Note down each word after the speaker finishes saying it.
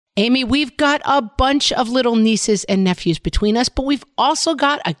Amy, we've got a bunch of little nieces and nephews between us, but we've also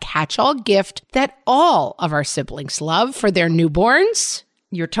got a catch-all gift that all of our siblings love for their newborns.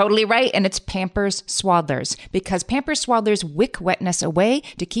 You're totally right, and it's Pampers Swaddlers, because Pampers Swaddlers wick wetness away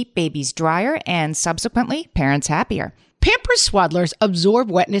to keep babies drier and subsequently parents happier. Pampers Swaddlers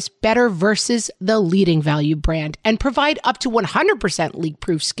absorb wetness better versus the leading value brand and provide up to 100%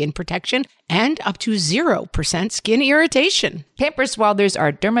 leak-proof skin protection and up to 0% skin irritation. Pampers Swaddlers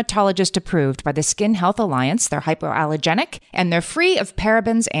are dermatologist approved by the Skin Health Alliance. They're hypoallergenic and they're free of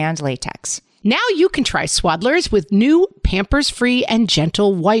parabens and latex. Now you can try Swaddlers with new Pampers-free and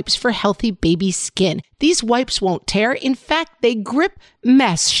gentle wipes for healthy baby skin. These wipes won't tear. In fact, they grip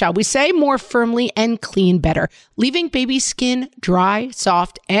mess, shall we say, more firmly and clean better, leaving baby skin dry,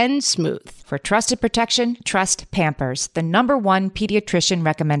 soft, and smooth. For trusted protection, trust Pampers, the #1 pediatrician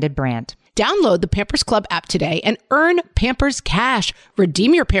recommended brand. Download the Pampers Club app today and earn Pampers Cash.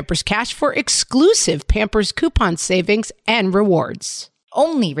 Redeem your Pampers Cash for exclusive Pampers coupon savings and rewards.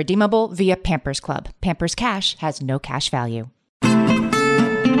 Only redeemable via Pampers Club. Pampers Cash has no cash value.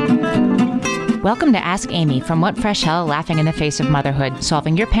 Welcome to Ask Amy from What Fresh Hell, laughing in the face of motherhood,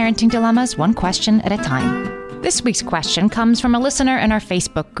 solving your parenting dilemmas one question at a time. This week's question comes from a listener in our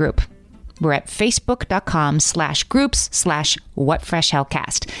Facebook group. We're at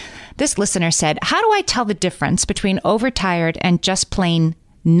facebook.com/groups/whatfreshhellcast. This listener said, how do I tell the difference between overtired and just plain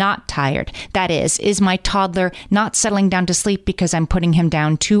not tired? That is my toddler not settling down to sleep because I'm putting him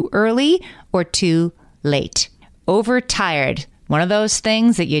down too early or too late? Overtired. One of those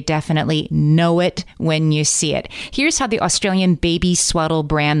things that you definitely know it when you see it. Here's how the Australian baby swaddle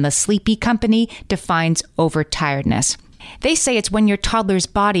brand, The Sleepy Company, defines overtiredness. They say it's when your toddler's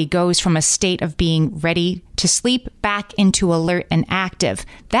body goes from a state of being ready to sleep back into alert and active.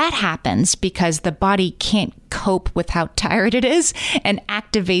 That happens because the body can't cope with how tired it is and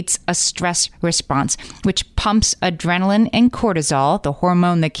activates a stress response, which pumps adrenaline and cortisol, the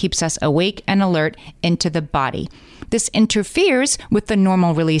hormone that keeps us awake and alert, into the body. This interferes with the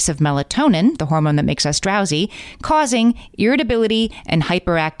normal release of melatonin, the hormone that makes us drowsy, causing irritability and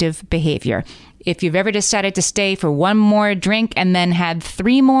hyperactive behavior. If you've ever decided to stay for one more drink and then had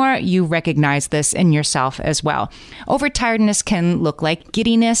 3 more, you recognize this in yourself as well. Overtiredness can look like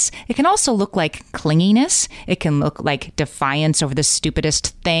giddiness. It can also look like clinginess. It can look like defiance over the stupidest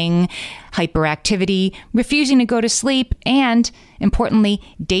thing, hyperactivity, refusing to go to sleep, and, importantly,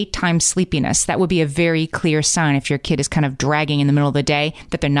 daytime sleepiness. That would be a very clear sign if your kid is kind of dragging in the middle of the day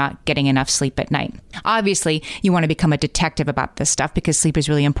that they're not getting enough sleep at night. Obviously, you want to become a detective about this stuff because sleep is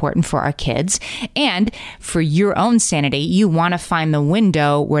really important for our kids. And for your own sanity, you want to find the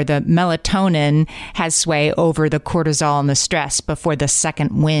window where the melatonin has sway over the cortisol and the stress before the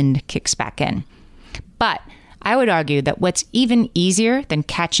second wind kicks back in. But I would argue that what's even easier than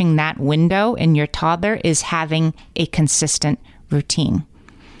catching that window in your toddler is having a consistent routine.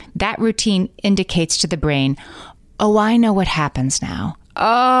 That routine indicates to the brain, oh, I know what happens now.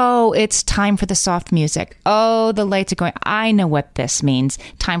 Oh, it's time for the soft music. Oh, the lights are going. I know what this means.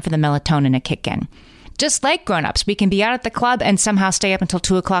 Time for the melatonin to kick in. Just like grown-ups, we can be out at the club and somehow stay up until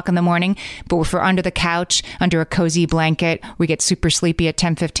 2 o'clock in the morning, but if we're under the couch, under a cozy blanket, we get super sleepy at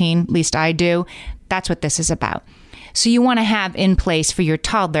 10:15, at least I do. That's what this is about. So you want to have in place for your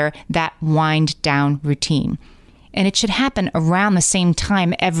toddler that wind-down routine. And it should happen around the same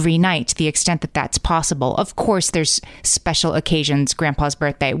time every night to the extent that that's possible. Of course, there's special occasions, grandpa's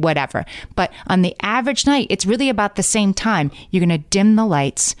birthday, whatever. But on the average night, it's really about the same time. You're going to dim the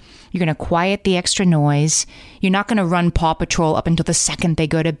lights. You're going to quiet the extra noise. You're not going to run Paw Patrol up until the second they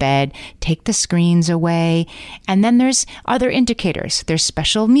go to bed. Take the screens away. And then there's other indicators. There's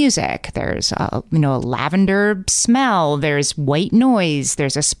special music. There's a lavender smell. There's white noise.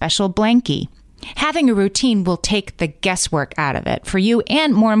 There's a special blankie. Having a routine will take the guesswork out of it for you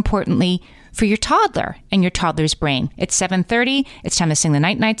and, more importantly, for your toddler and your toddler's brain. It's 7:30. It's time to sing the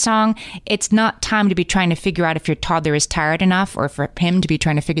night-night song. It's not time to be trying to figure out if your toddler is tired enough or for him to be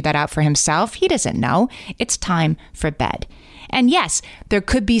trying to figure that out for himself. He doesn't know. It's time for bed. And yes, there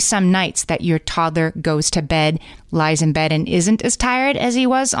could be some nights that your toddler goes to bed, lies in bed, and isn't as tired as he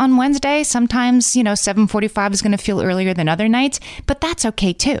was on Wednesday. Sometimes, 7:45 is going to feel earlier than other nights, but that's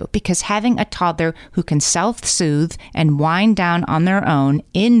okay too, because having a toddler who can self-soothe and wind down on their own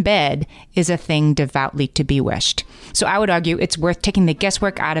in bed is a thing devoutly to be wished. So I would argue it's worth taking the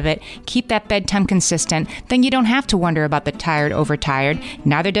guesswork out of it, keep that bedtime consistent, then you don't have to wonder about the tired, overtired,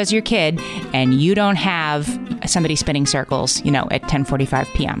 neither does your kid, and you don't have somebody spinning circles, at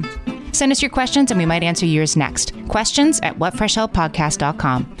 10:45 p.m. Send us your questions and we might answer yours next. Questions at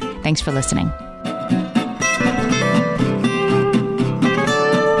whatfreshhellpodcast.com. Thanks for listening.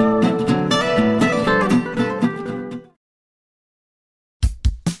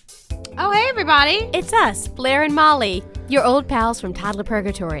 everybody. It's us, Blair and Molly, your old pals from Toddler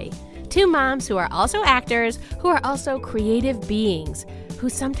Purgatory. Two moms who are also actors, who are also creative beings, who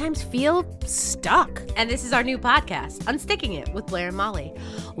sometimes feel stuck. And this is our new podcast, Unsticking It with Blair and Molly.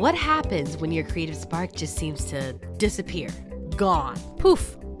 What happens when your creative spark just seems to disappear? Gone.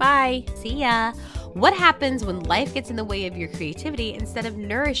 Poof. Bye. See ya. What happens when life gets in the way of your creativity instead of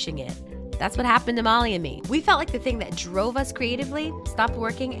nourishing it? That's what happened to Molly and me. We felt like the thing that drove us creatively stopped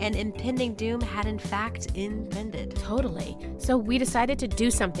working, and impending doom had in fact impended. Totally. So we decided to do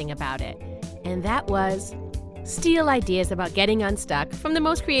something about it. And that was steal ideas about getting unstuck from the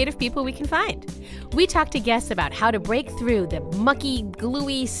most creative people we can find. We talked to guests about how to break through the mucky,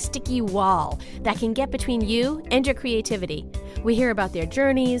 gluey, sticky wall that can get between you and your creativity. We hear about their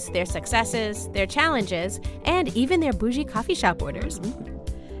journeys, their successes, their challenges, and even their bougie coffee shop orders.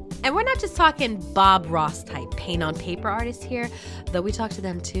 And we're not just talking Bob Ross type paint on paper artists here, though we talk to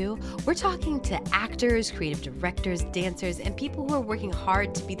them too. We're talking to actors, creative directors, dancers, and people who are working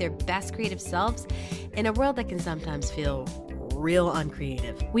hard to be their best creative selves in a world that can sometimes feel real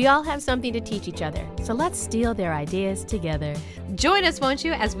uncreative. We all have something to teach each other, so let's steal their ideas together. Join us, won't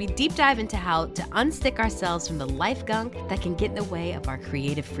you, as we deep dive into how to unstick ourselves from the life gunk that can get in the way of our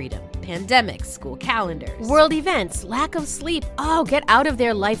creative freedom. Pandemics, school calendars, world events, lack of sleep. Oh, get out of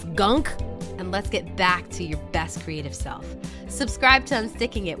their life gunk. And let's get back to your best creative self. Subscribe to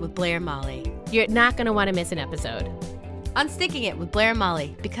Unsticking It with Blair and Molly. You're not going to want to miss an episode. Unsticking It with Blair and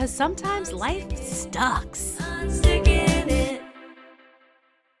Molly, because sometimes life sucks.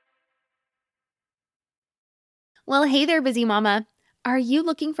 Well, hey there, busy mama. Are you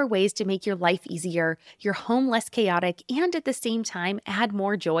looking for ways to make your life easier, your home less chaotic, and at the same time add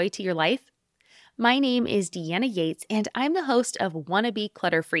more joy to your life? My name is Deanna Yates, and I'm the host of Wanna Be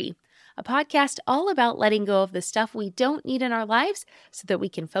Clutter-Free, a podcast all about letting go of the stuff we don't need in our lives so that we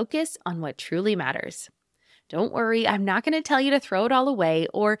can focus on what truly matters. Don't worry, I'm not going to tell you to throw it all away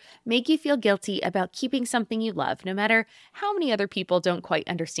or make you feel guilty about keeping something you love, no matter how many other people don't quite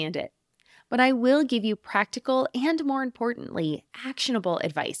understand it. But I will give you practical and, more importantly, actionable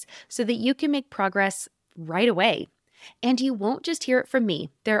advice so that you can make progress right away. And you won't just hear it from me.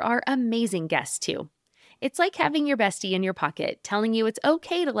 There are amazing guests too. It's like having your bestie in your pocket telling you it's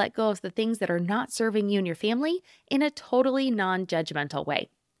okay to let go of the things that are not serving you and your family in a totally non-judgmental way.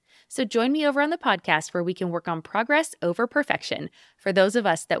 So join me over on the podcast where we can work on progress over perfection for those of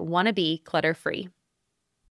us that want to be clutter-free.